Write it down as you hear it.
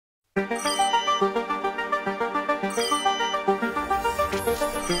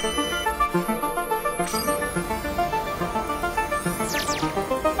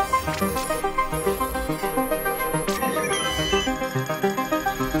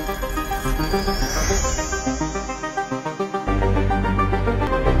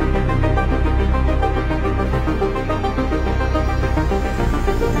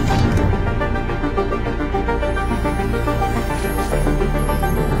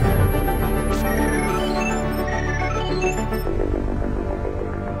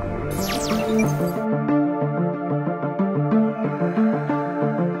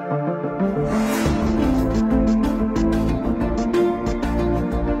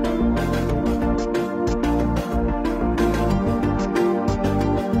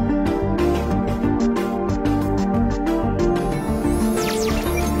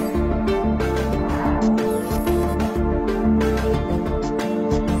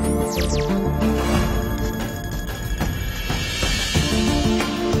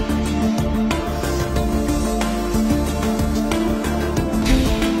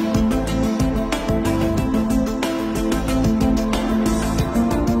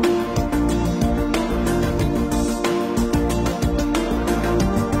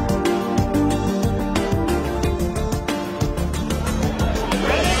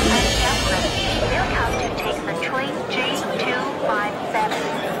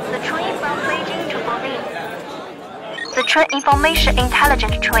Berlin. The train information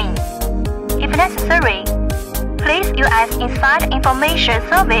intelligent train. If necessary, please use Inside Information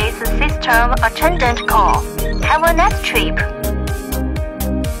Service System attendant call. Have a nice trip.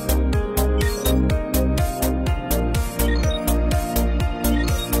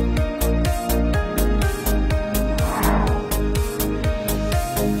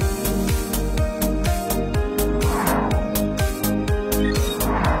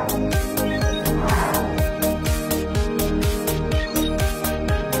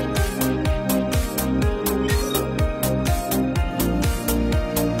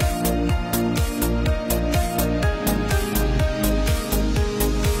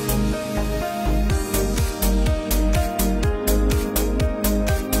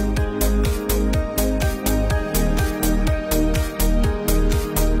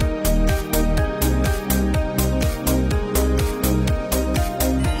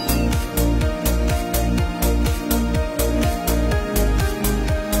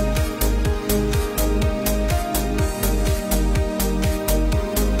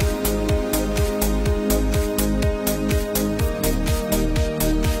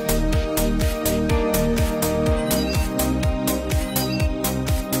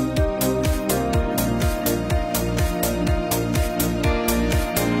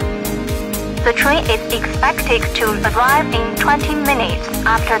 The train is expected to arrive in 20 minutes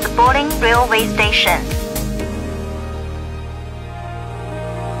after the Berlin railway station.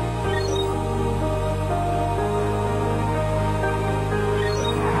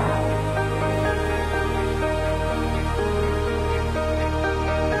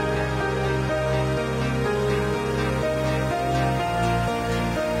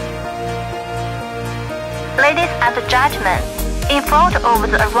 Ladies and gentlemen, in front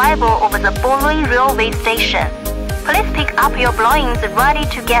of the arrival of the Berlin railway station, please pick up your belongings ready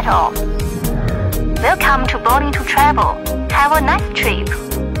to get off. Welcome to Berlin to travel. Have a nice trip.